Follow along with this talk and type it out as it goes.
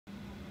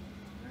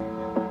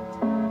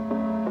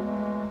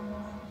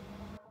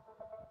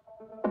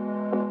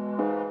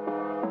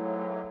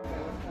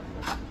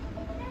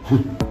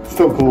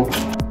Still cool.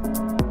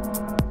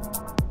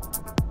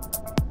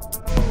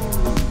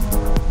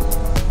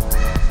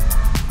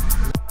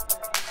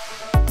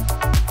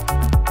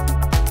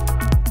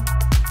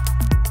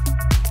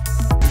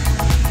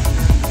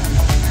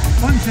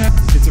 Funship.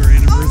 It's our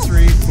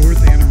anniversary,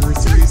 4th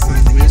anniversary, so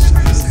wish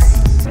us.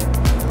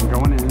 I'm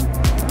going in.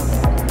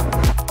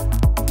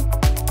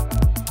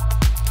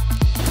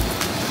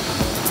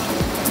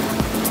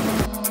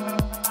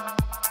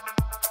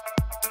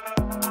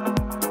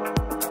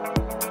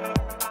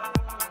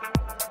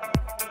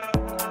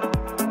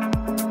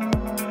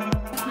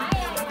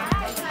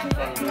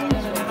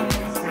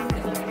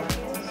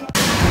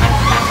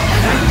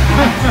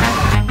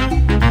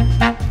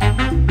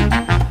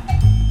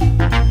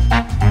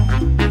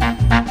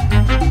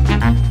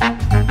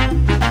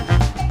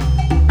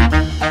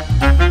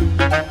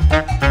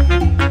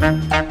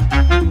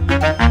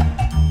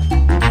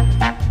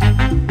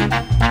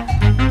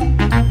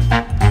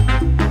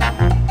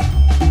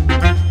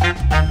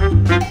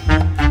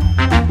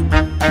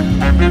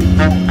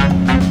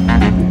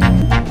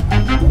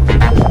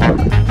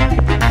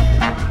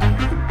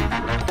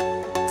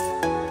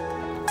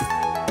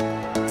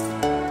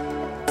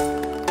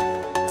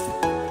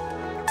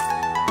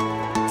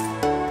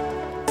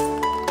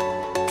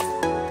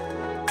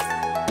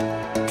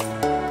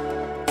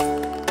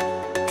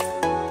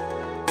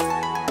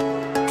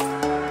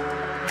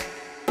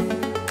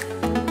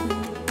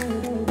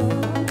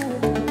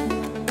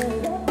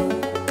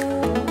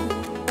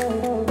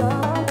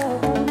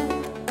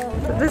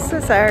 This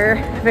is our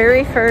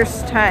very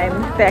first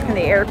time back in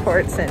the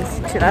airport since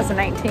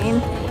 2019,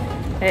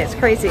 and it's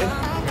crazy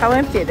how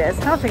empty it is.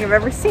 I don't think I've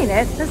ever seen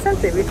it this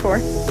empty before.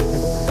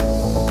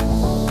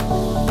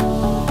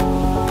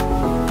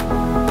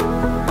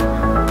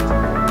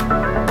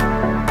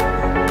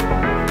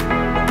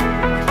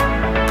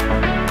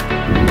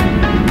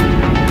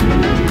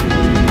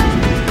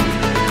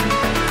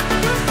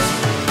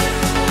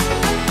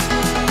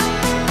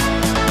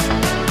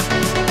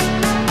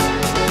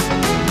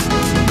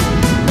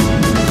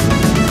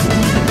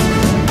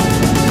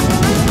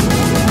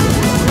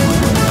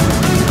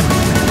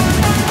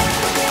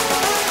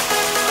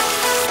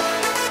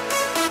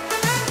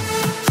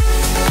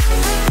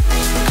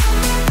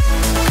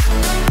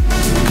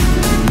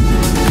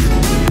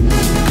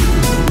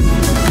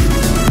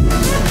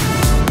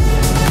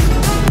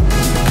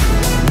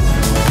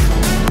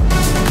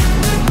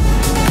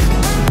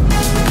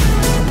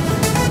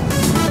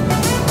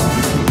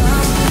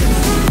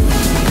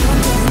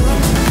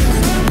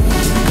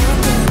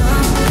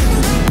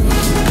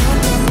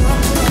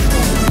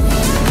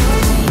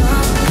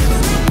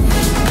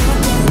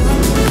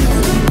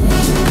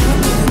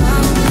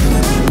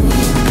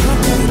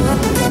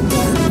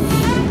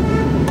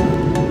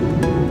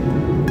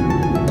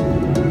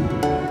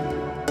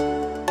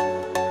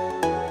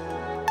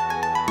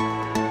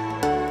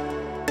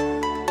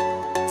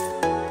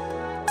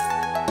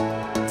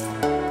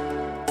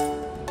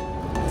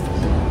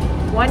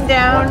 One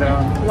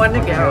down, one to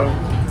go.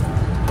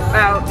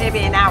 About maybe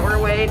an hour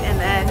wait, and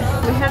then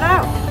we head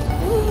out.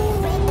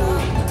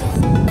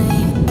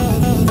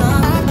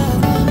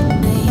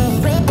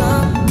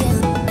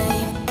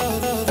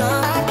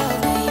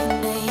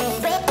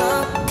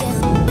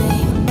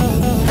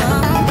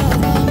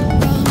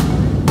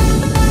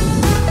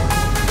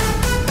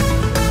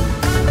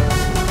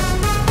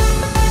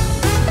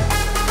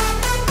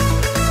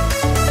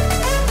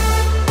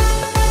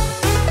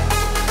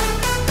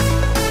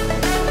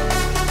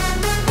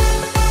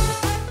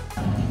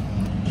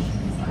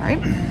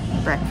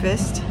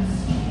 Breakfast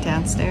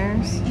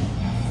downstairs.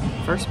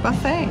 First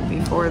buffet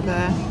before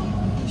the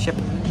ship.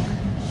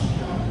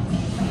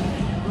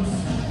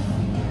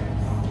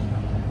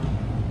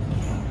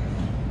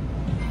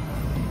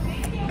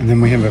 And then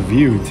we have a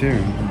view too,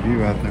 a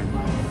view out there.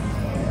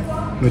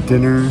 But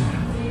dinner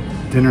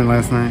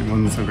last night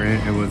wasn't so great.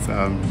 It was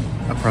a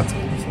pretzel,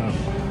 so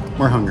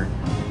we're hungry.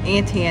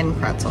 Auntie and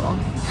pretzel.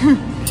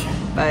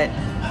 But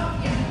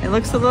it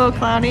looks a little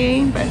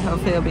cloudy, but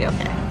hopefully it'll be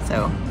okay.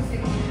 So,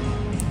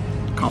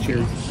 coffee.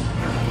 Cheers.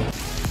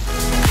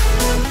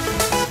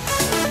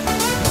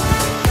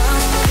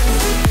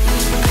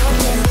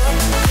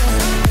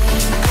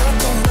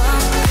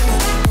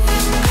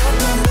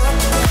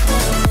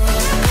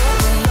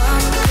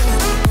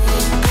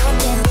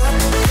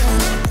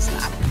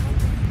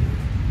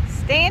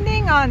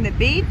 Standing on the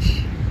beach.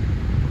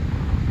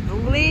 I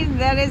believe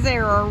that is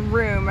our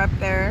room up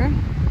there.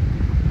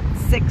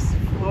 6th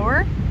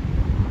floor.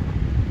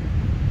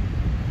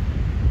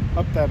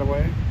 Up that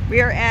way.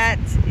 We are at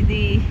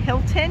the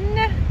Hilton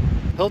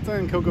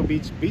and Cocoa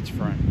Beach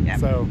beachfront. Yep.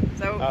 So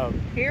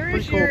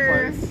here's cool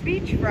your place.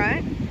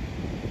 beachfront.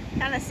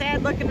 Kind of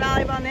sad looking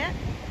volleyball net.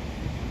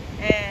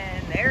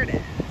 And there it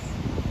is.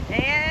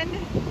 And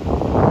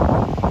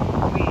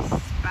we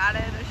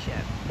spotted a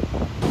ship.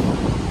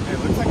 Hey, it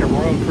looks like a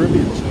Royal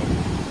Caribbean ship.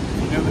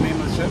 If you know the name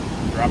of the ship,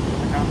 drop it in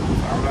the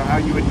comments. I don't know how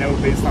you would know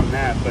based on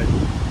that, but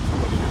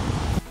somebody knows.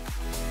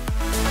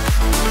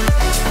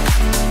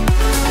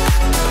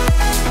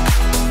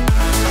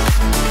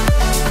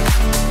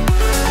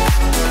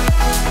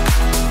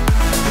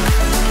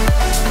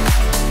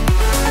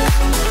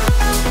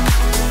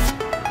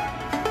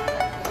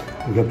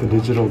 We got the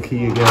digital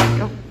key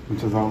again,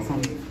 which is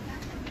awesome.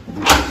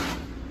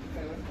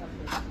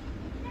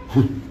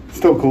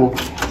 Still cool.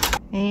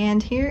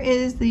 And here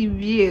is the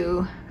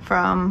view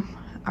from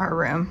our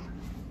room.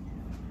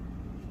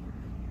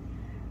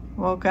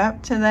 Woke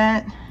up to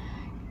that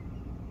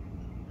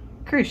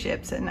cruise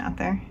ship sitting out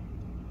there.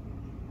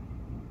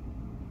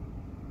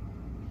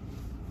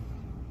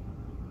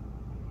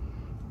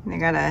 They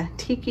got a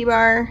tiki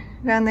bar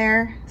down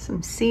there,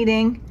 some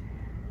seating.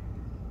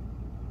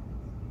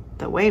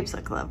 The waves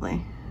look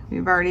lovely.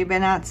 We've already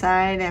been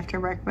outside after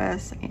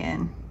breakfast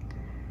and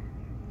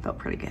felt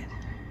pretty good.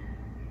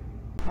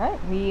 All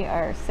right, we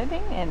are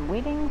sitting and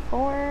waiting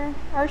for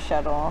our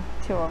shuttle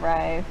to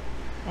arrive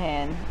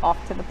and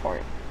off to the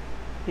port.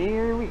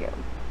 Here we go.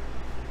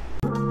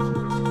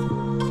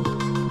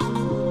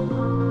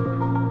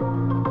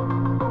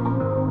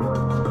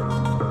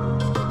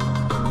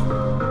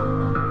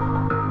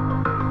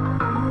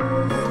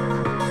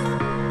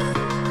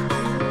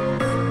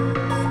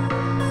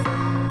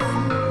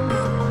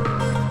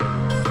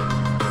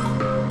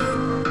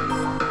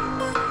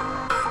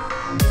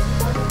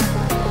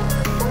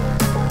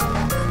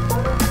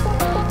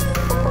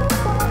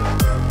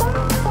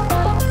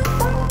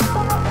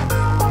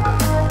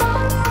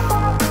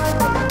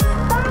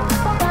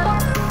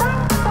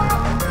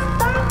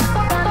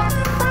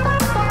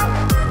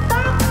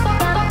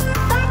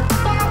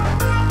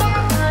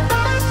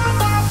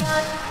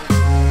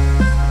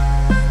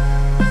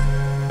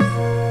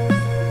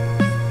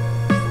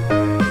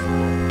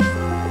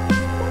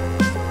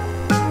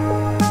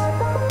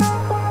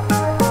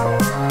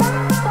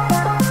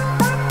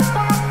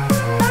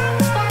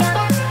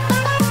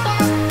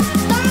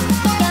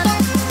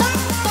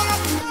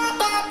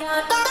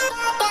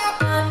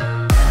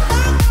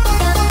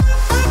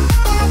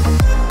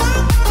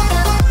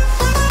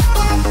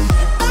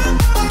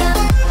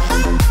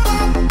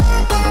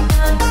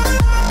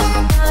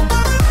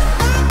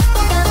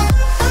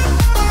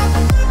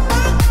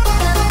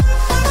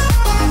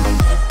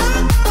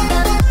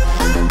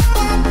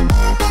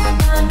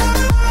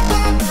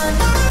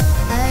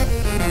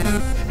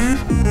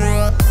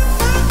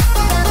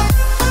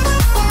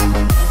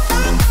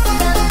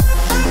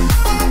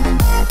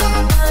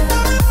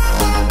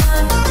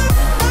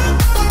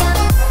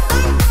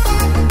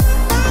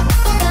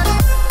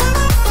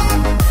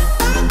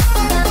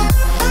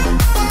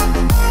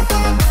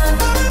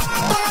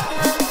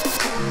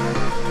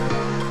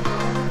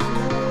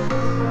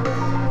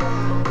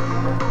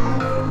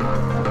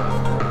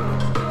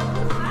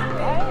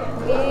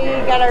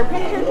 Got our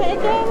picture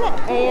taken,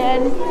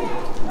 and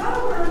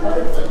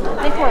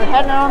I think we're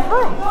heading on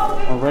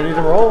through. We're ready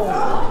to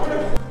roll.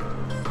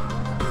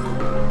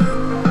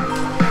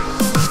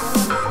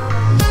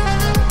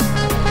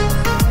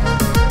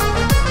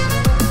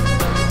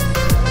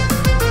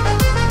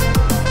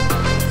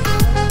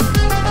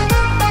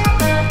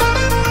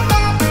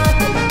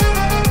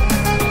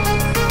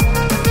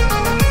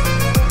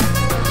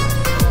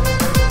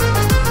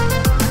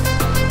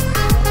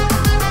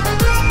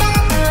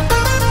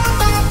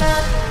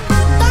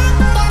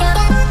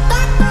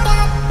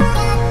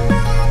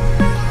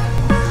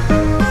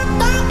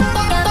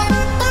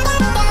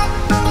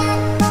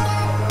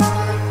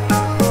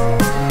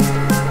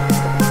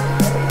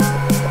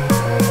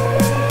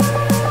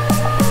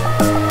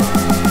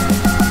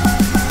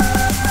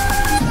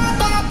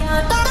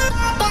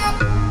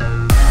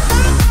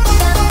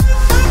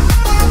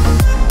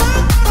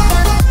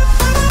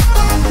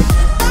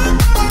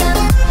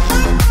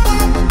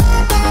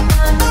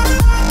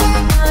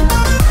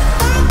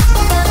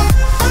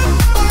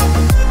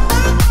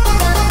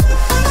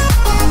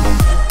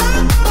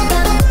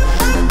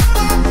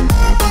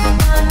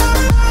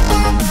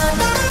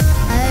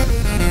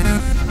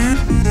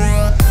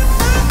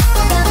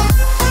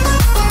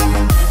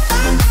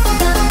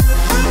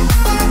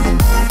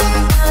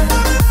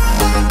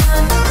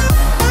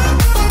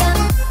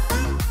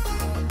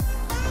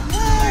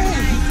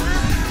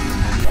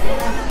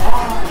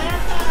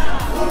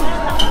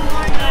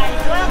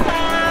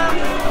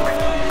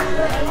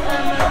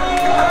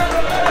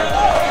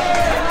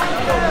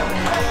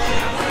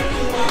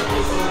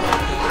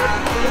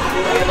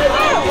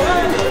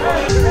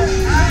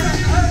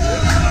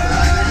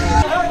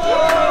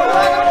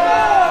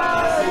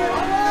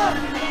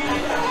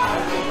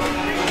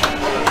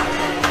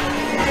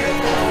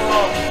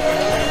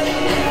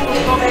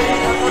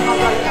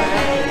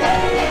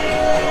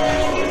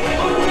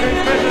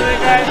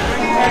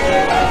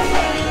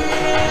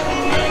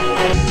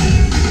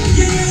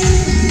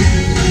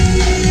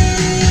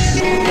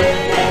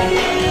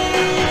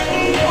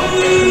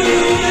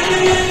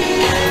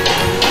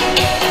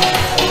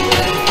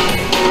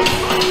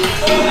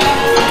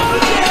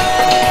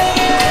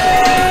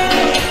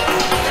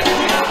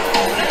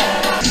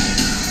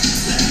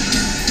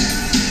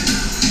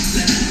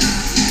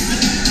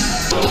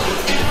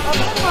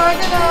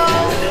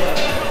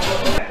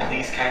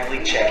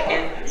 kindly check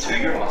in to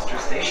your muster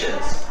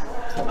stations.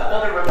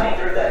 Another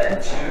reminder that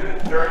at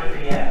 2:30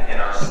 p.m. in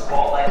our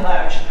Spotlight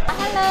Lounge.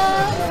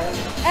 Hello.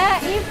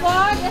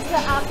 E4 is the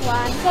up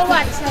one. So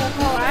what? So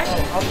forward.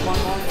 Up one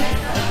more.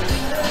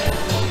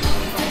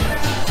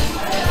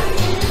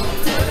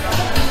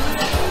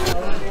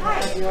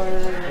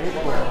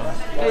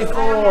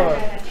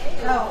 A4.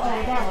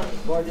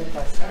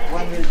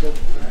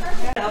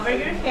 Over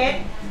your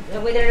head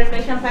with the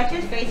reflection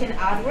patches facing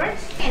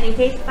outwards. And in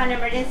case of an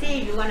emergency,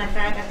 if you want to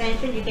attract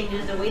attention, you can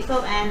use the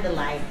whistle and the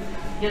light.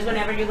 Just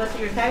whenever you go to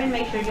your cabin,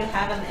 make sure you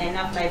have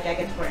enough life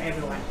jackets for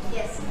everyone.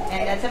 Yes.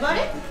 And that's about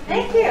it.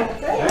 Thank you.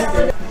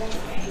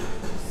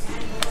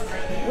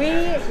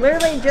 We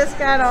literally just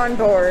got on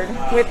board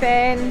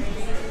within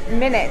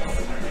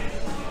minutes.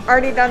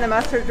 Already done the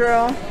muster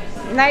drill.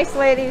 Nice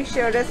lady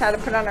showed us how to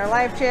put on our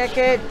life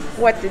jacket,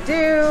 what to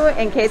do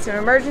in case of an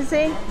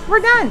emergency.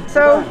 We're done.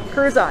 So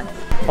cruise on.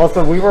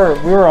 Also, we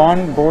were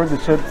on board the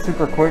ship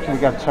super quick. We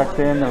got checked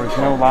in. There was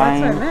no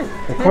line. That's what I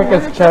meant. The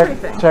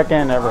quickest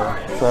check-in ever.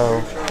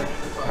 So,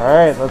 all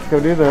right, let's go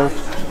do this.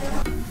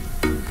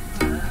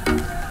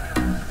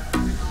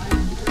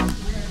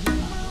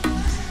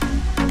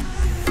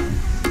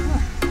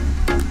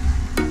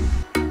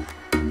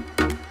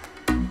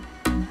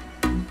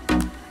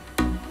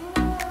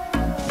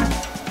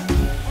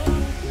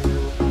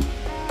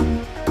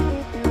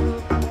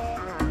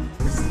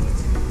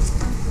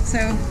 So,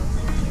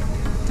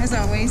 as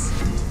always,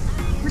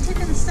 we're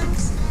taking the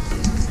steps.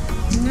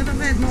 A little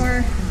bit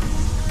more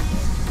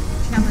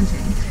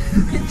challenging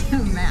with the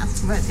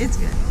mask, but it's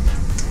good.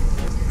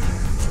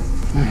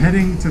 We're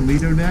heading to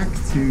Lido Deck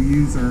to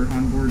use our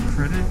onboard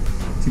credit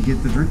to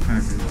get the drink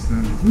package. So.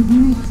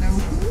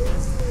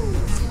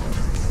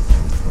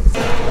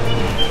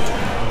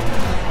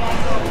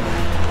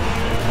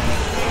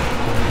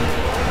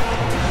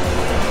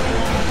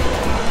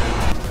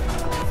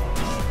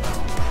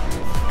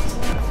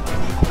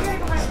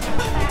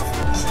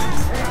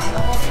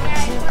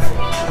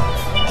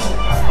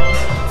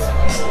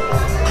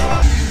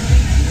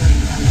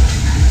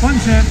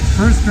 Funship,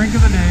 first drink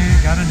of the day,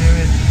 gotta do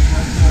it.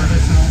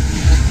 Traditional.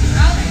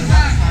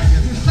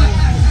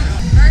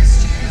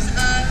 First cheers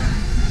of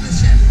the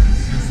ship.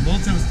 It's a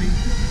little toasty.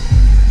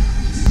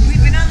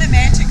 We've been on the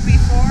Magic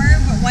before,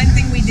 but one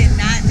thing we did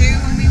not do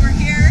when we were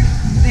here,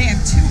 they have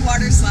 2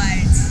 water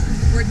slides.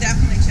 We're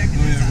definitely checking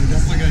this out. We're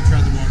definitely gonna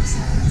try the water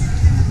slides.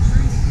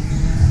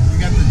 We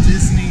got the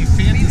Disney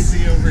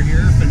Fantasy over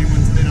here. If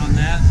anyone's been on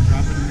that,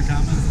 drop it in the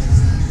comments.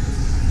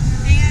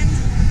 And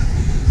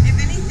if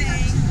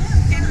anything,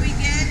 can we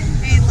get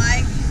a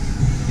like,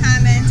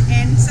 comment,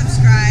 and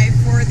subscribe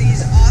for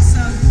these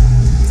awesome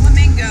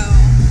flamingo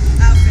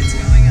outfits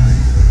going on?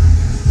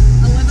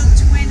 A little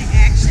twin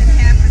action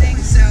happening,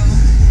 so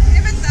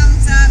give a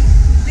thumbs up,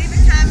 leave a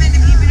comment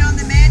if you've been on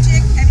the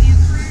Magic. Have you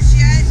cruised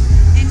yet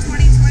in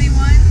 2021?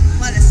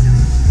 Let us know.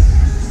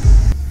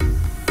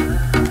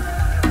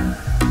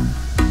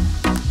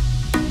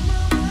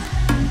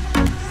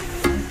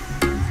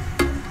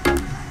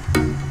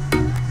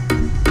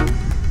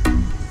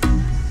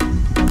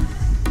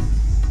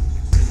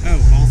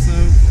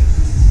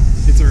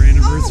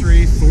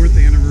 Anniversary, 4th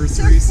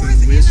anniversary, so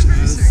wish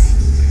us a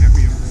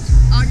happy anniversary.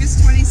 August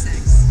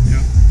 26th.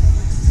 Yep.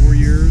 4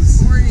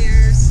 years. 4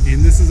 years.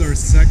 And this is our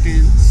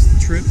second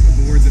trip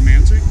aboard the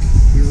Magic.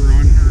 We were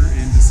on her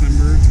in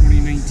December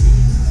 2019,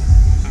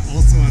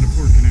 also out of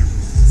Port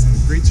Canaveral. So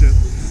great ship.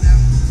 So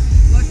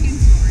looking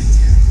forward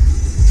to it.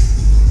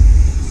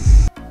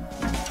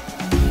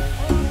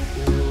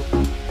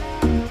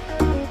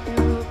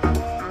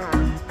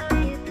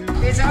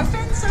 It's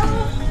open, so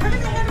we're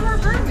gonna head to our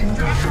room and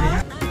drop off.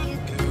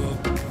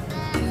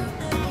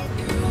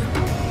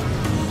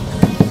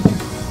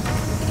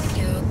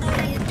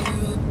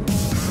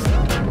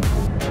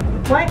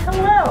 Why,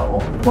 hello!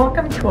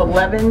 Welcome to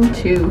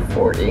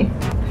 11-240.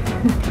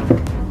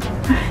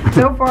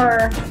 So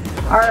for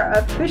our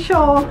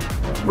official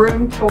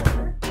room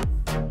tour,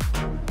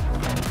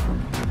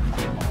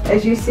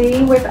 as you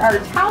see with our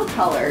towel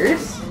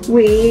colors,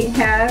 we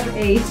have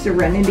a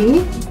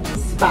Serenity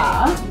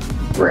Spa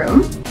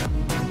room.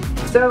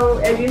 So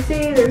as you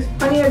see, there's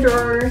plenty of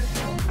drawers.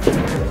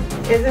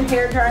 Is a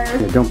hair dryer.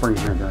 Yeah, don't bring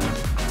hair dryer.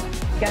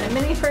 Got a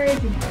mini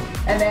fridge,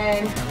 and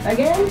then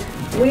again,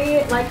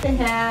 we like to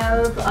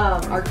have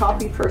our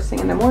coffee first thing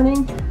in the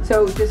morning.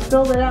 So just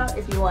fill it out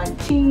if you want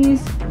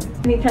cheese,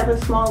 any type of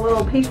small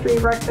little pastry,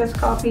 breakfast,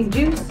 coffee,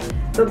 juice.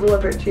 They'll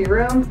deliver it to your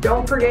room.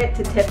 Don't forget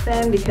to tip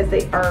them because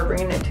they are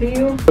bringing it to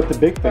you. But the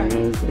big thing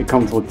is it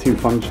comes with 2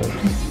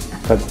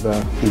 Funships. That's the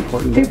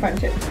important 2 thing.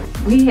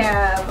 Funships. We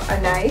have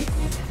a nice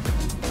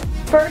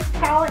first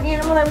talent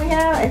animal that we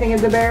have. I think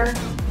it's a bear.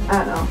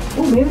 I don't know.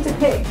 Oh, maybe it's a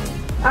pig.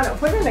 I don't know.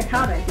 Put in the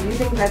comments. Do you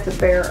think that's a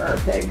bear or a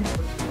pig?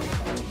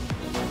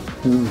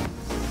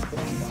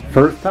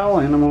 First towel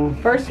animal.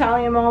 First towel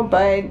animal,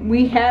 but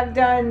we have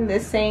done the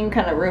same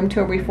kind of room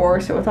tour before,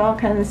 so it's all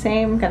kind of the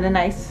same. Got a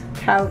nice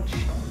couch,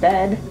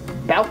 bed,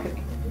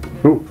 balcony.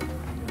 Ooh.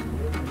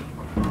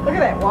 Look at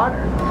that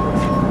water.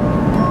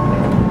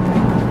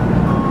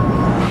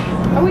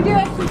 Oh, we do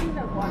actually do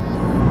have water.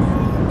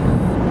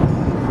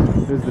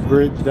 There's the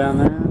bridge down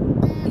there.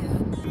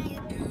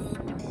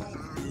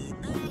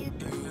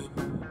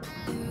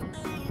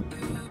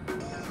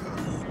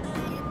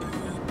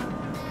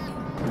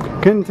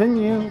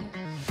 Continue.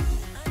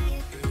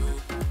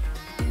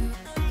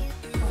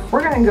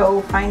 We're gonna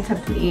go find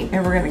something to eat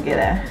and we're gonna get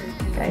a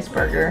guy's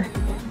burger.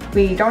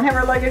 We don't have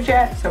our luggage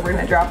yet, so we're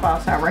gonna drop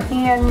off some of our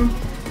hand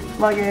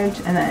luggage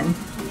and then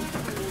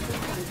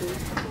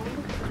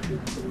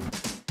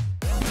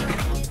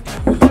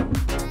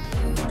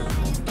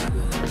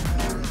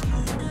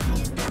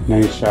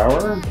Nice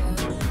shower.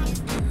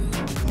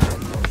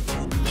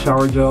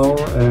 Shower gel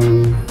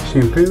and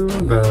shampoo,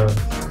 the,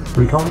 what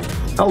do you call it?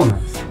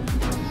 Elements.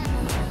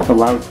 The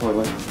loud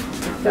toilet.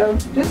 so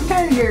just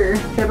kind of your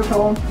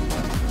typical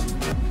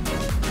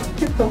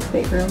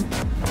stateroom.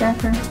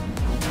 Bathroom.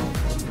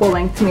 Full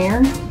length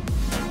mirror.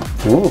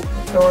 Ooh.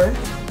 Doors.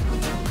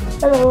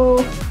 Hello.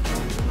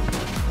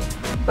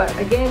 But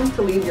again,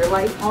 to leave your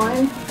light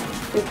on,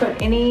 just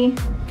put any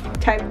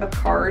type of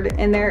card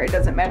in there. It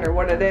doesn't matter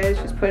what it is,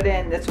 just put it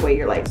in. This way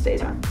your light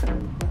stays on. So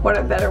what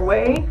a better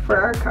way for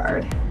our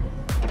card.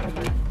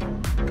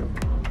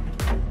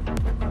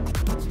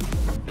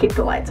 Keep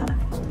the lights on.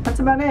 That's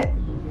about it.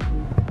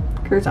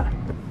 Cruise on.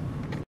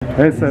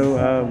 Okay,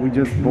 so we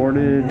just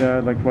boarded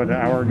like what, an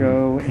hour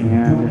ago,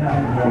 and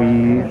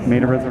we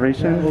made a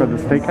reservation for the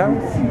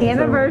Steakhouse.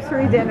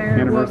 Anniversary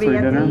dinner will be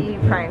at the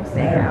Prime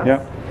Steakhouse.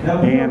 Yep.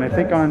 And I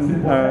think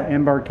on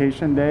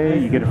Embarkation Day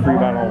you get a free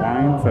bottle of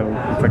wine, so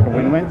it's like a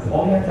win-win.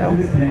 So,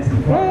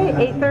 yay,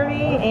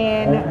 8:30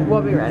 and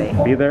we'll be ready.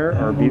 Be there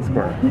or be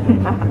square.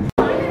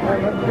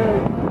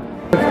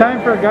 It's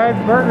time for Guy's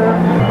Burger.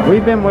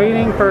 We've been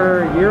waiting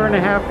for a year and a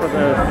half for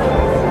this.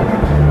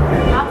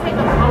 I'll take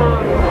a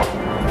phone.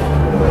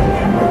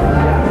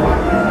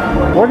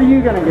 What are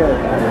you gonna get?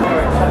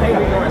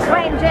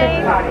 Plain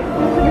Jane.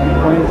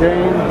 Plain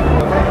Jane.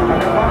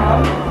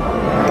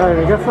 Alright,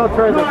 I guess I'll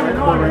try the ringer.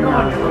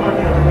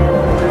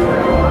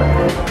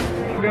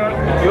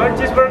 You want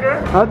cheeseburger?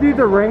 I'll do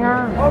the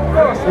ringer. Of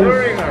course, the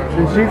ringer.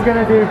 And she's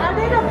gonna do. I'll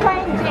do the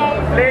plain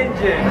Jane. Plain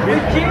Jane.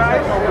 With cheese?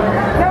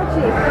 No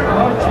cheese.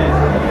 No cheese.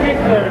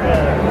 Cheeseburger.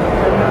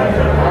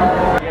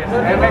 Yes, I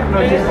make no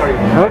cheese for you.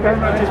 Okay.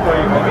 No cheese for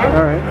you, okay?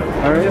 Alright,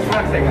 alright. Just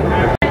 1 second.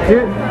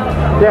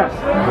 Yeah.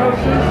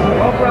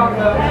 No problem.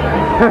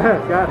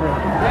 Got it.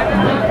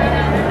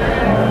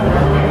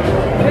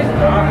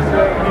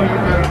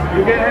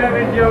 You can have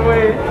it your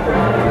way.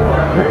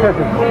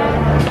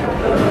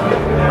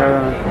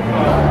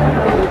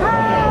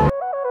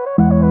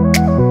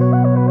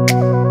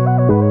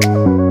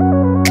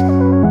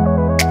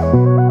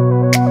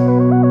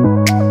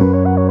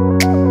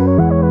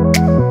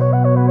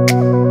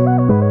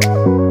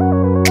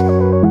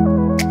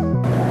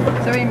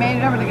 So we made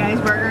it over to Guy's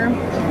Burger.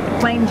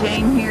 Plain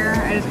Jane here.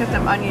 I just got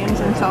some onions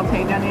and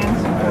sauteed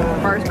onions.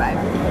 First bite.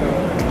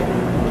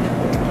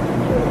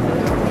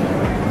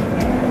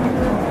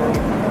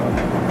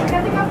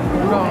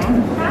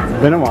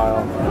 It's been a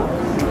while.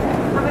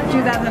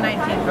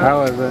 2019.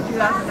 How is it?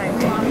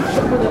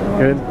 2019.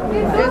 Good?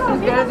 Just as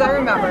good as I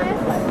remember.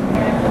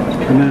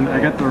 And then I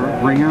got the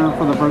ringer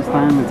for the first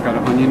time. It's got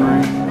an onion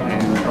ring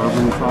and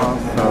bourbon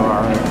sauce. So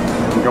alright,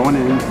 I'm going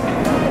in.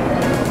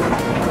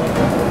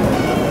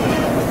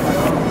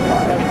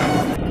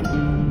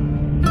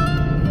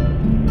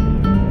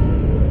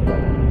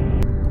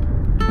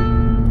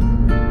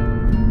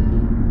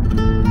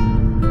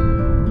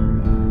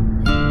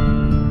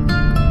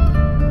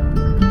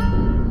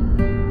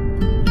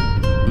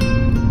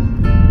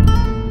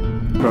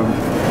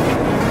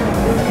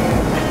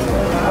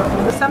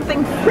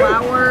 Something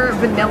flour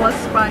vanilla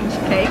sponge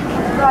cake,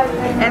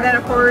 and then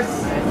of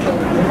course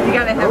you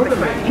gotta have the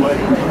cookies.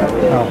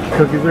 Oh,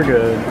 cookies are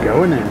good.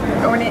 Going in.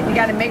 Going in, you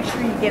gotta make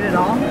sure you get it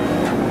all. A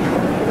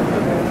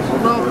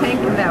little pink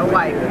and that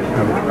white.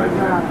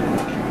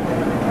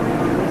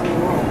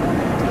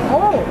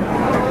 Oh,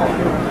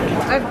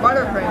 that's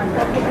buttercream.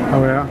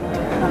 Oh yeah.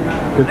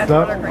 Good That's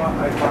stuff.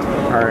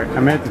 buttercream. All right, I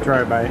may have to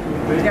try a bite.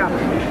 Yeah.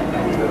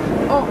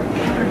 Oh.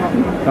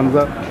 Thumbs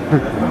up.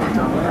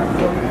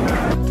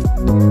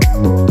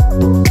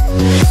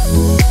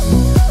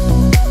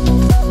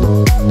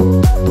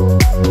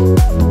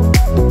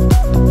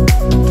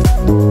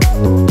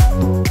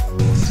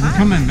 We're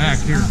coming back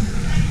here.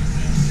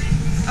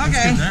 Okay.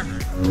 Let's get that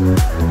right.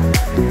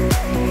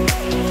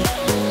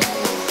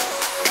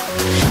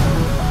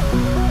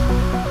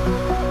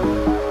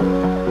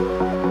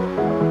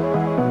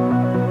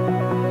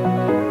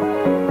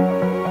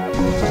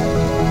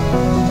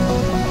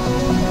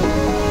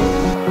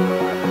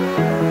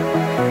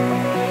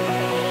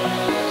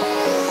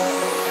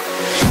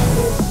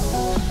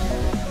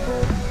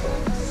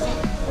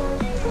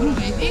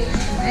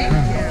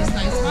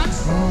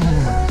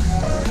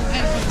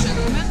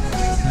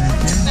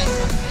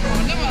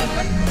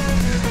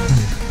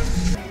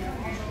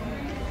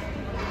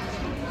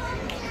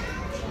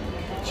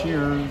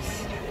 Cheers.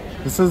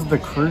 This is the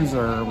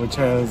cruiser, which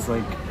has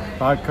like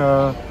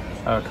vodka,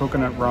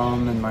 coconut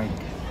rum, and like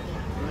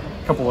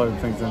a couple other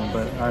things in it,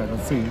 but all right,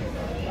 let's see.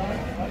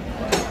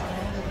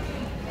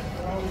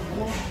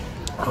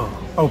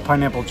 Oh,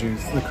 pineapple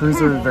juice. The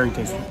cruiser is very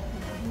tasty.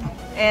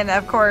 And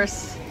of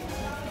course,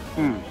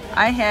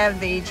 I have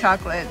the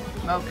chocolate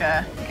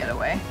mocha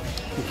getaway.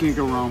 You can't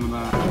go wrong with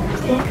that.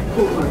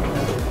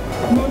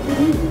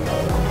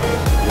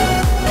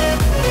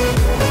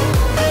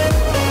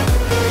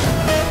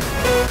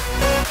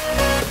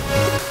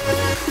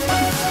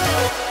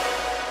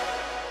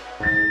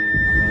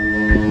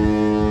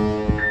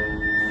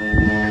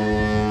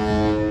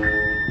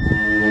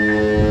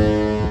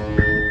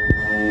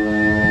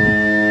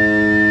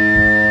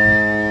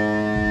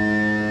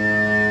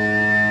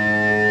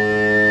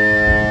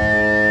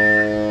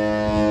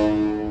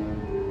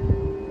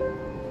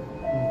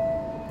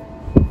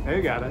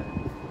 You got it.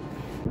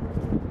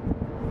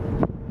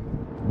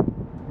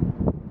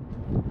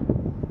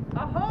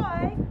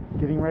 Ahoy!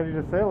 Getting ready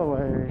to sail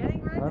away.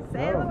 Getting ready Let's to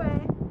sail go.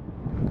 away.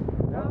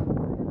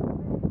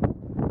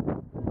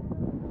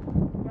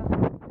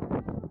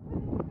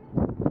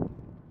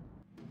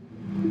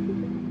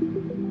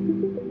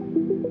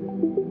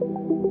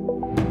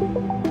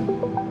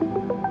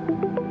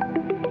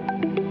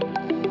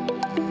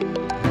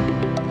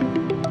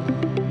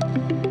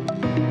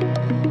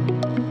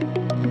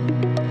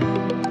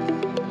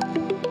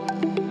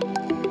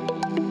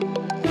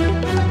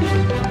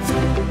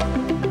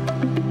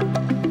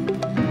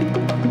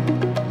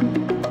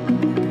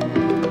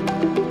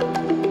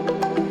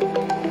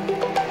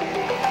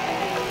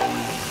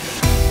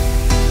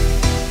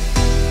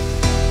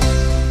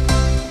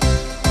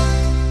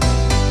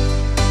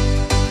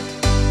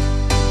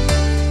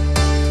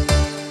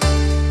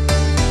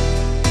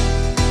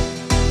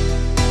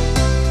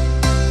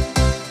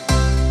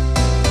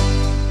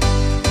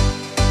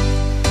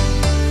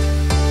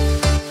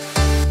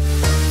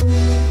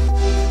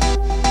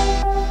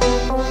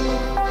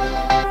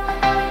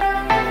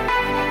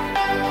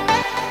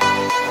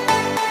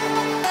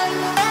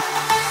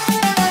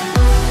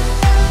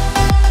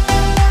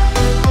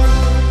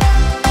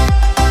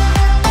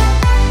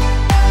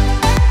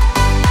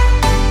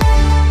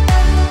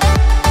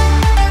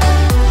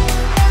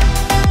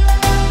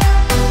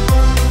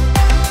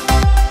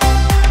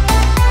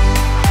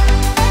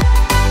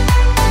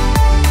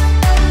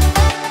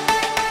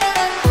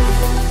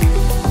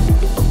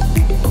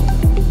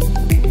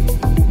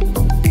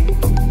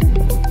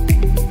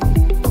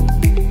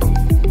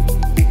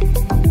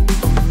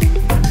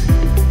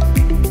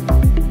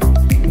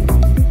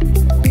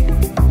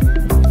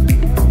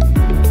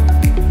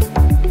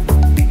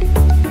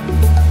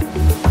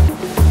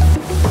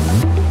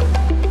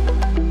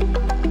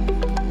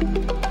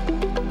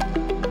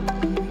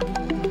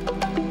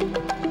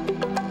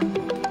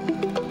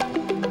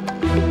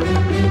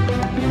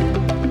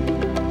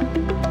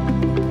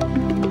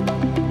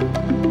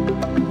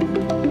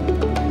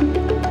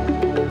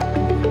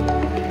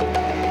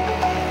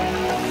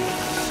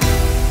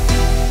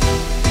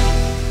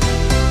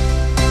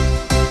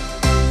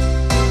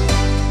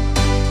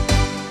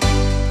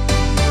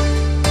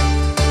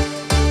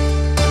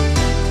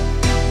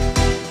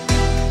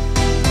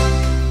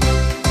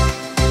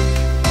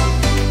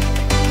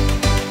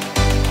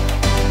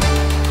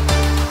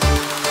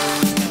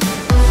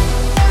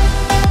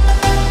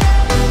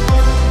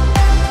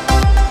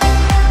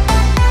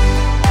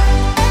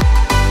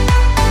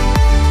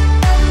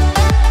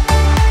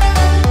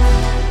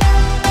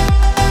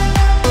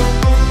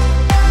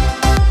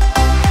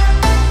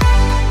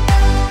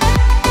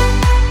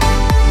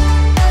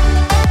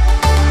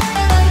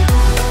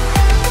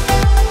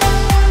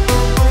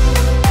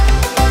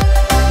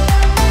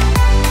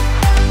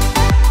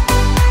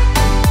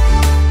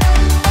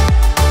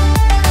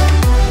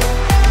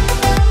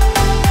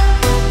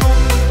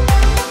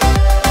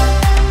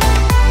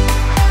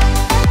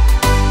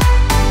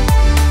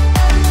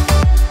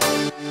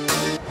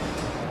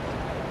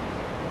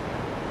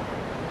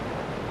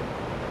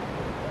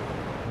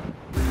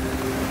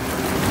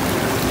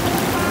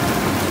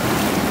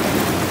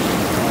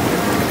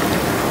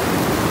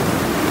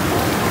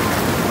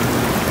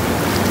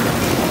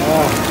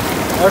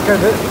 Okay,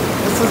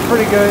 this is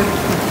pretty good.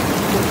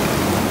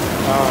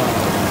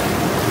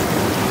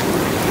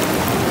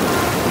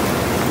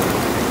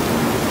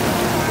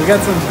 We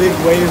got some big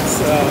waves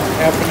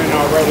happening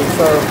already,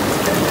 so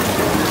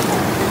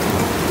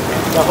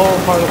the whole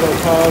part of the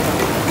tub.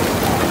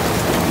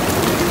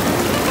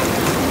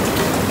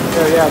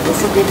 So yeah,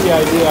 this will give you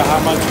an idea how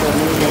much we're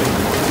moving.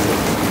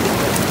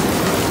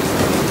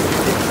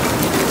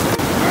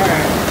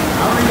 Alright,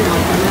 how are you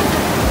liking it?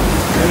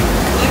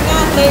 I'm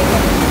not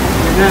leaving.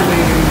 You're not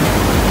leaving.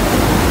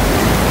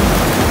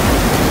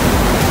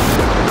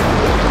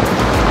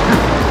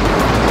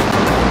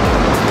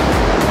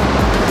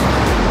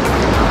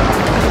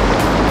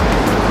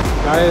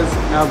 Guys,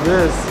 now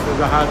this is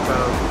a hot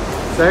tub.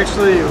 It's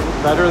actually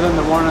better than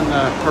the one on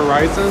the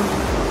horizon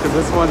because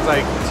this one's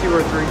like 2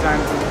 or 3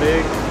 times as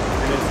big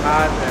and it's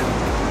hot.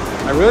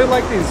 And I really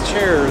like these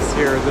chairs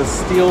here, the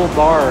steel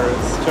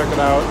bars. Check it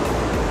out.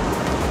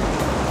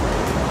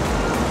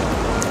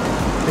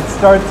 It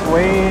starts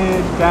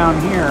way down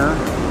here.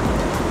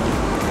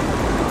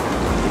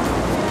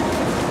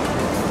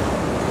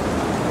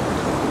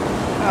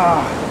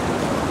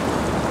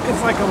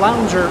 It's like a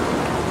lounger,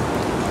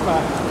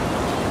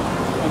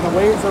 and the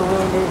waves are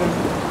really moving.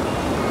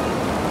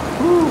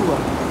 Woo.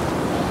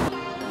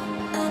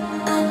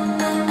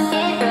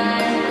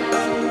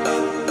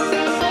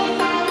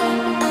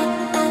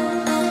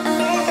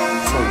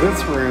 So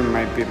this room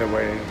might be the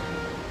way.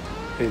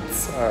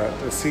 It's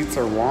the seats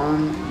are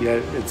warm,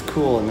 yet it's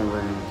cool in the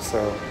room,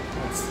 so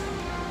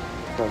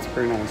that's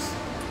pretty nice.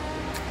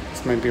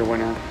 This might be a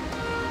winner.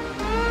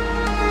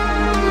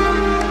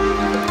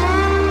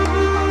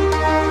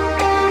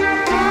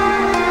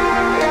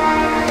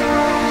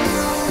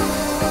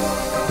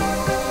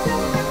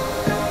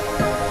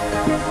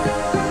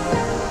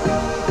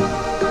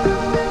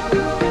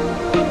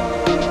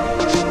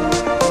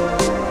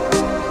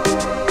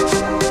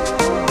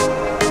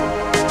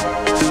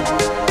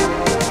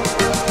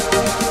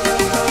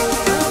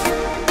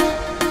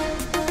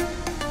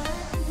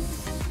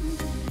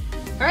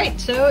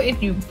 So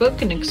if you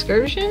book an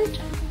excursion,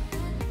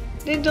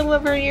 they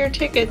deliver your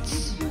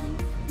tickets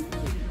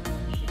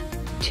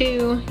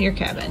to your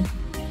cabin.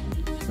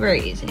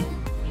 Very easy.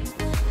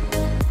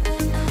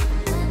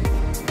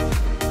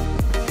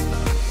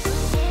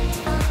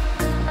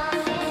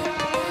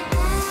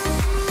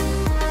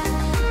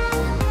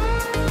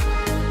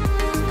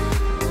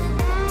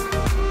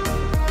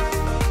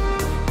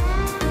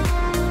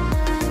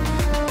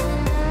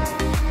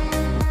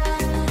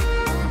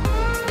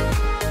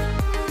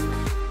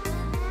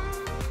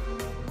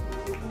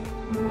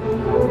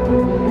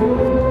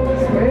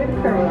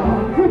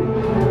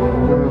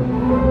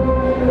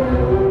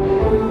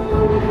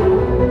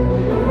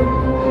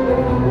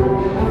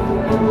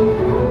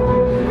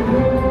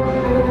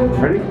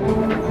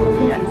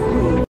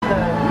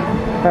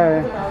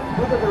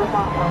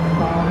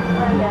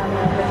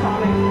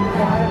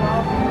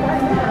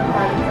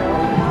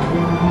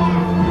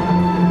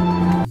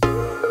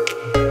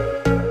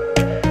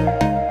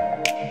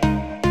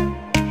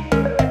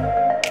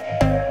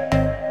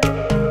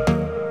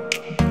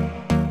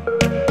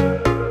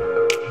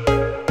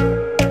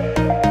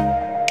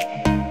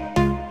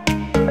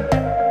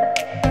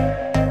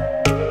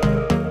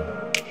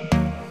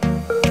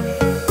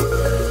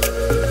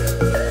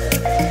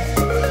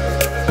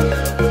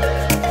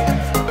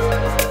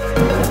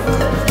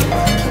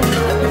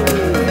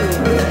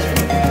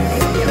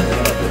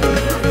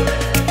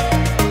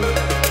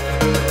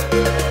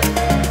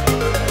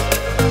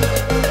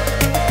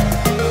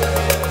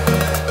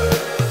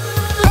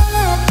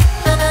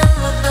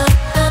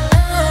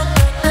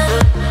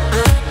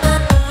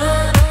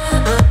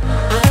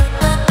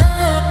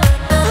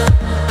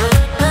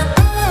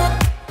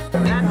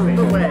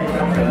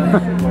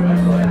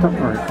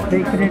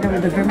 They put it over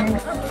the vermin?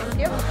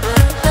 Yep.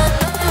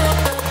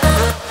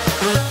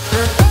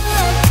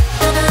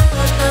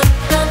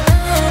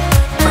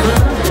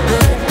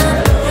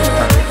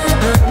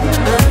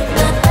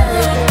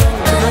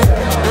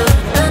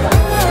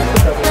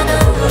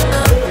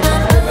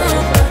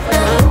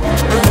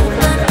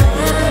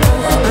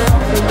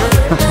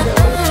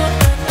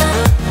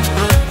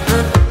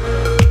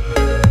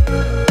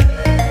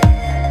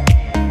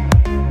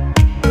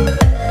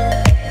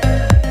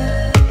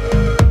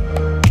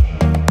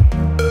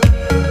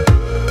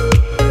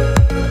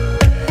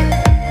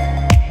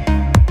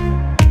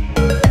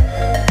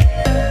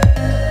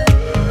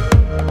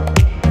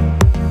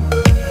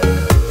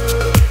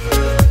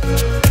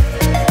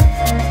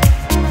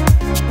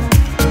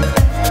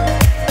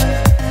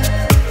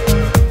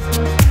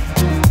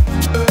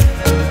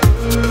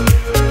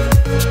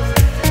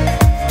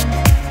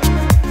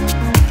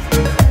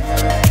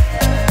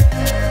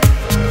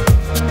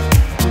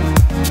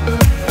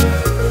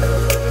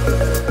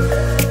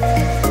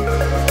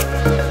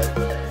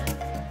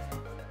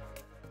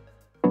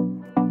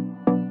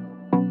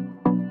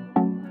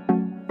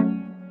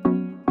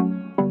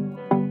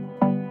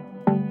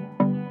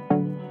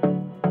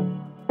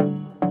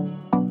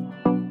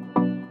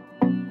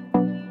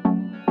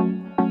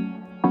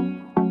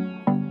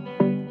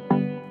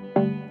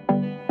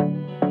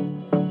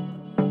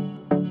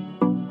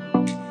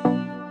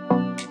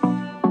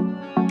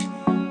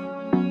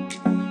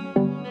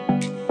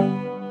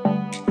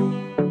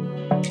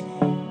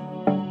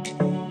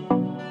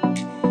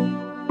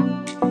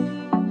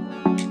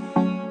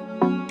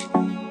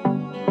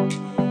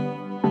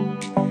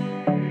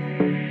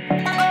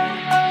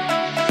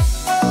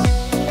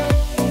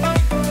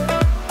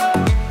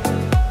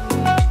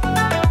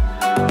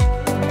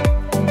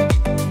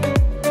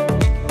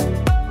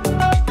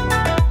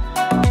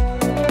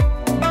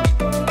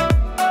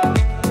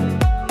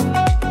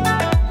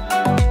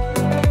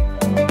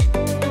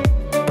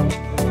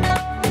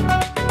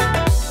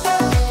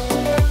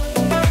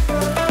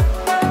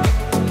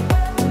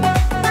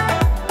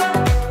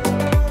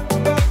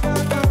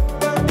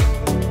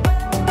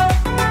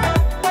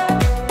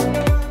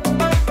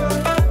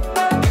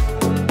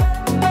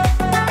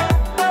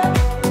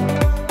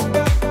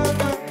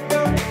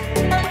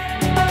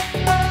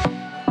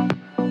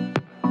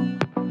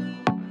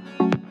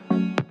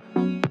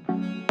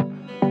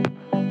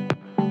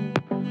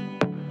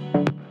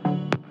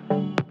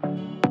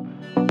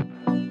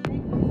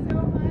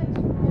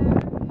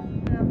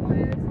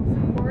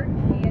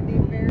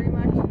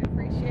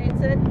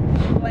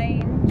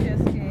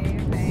 just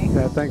gave. Thanks.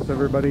 Yeah, thanks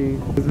everybody.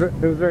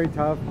 It was very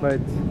tough, but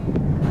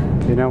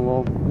you know,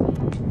 we'll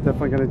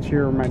definitely gonna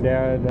cheer my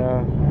dad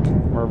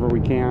wherever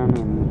we can.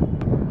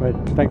 But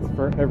thanks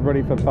for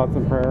everybody for the thoughts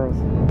and prayers.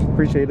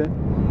 Appreciate it.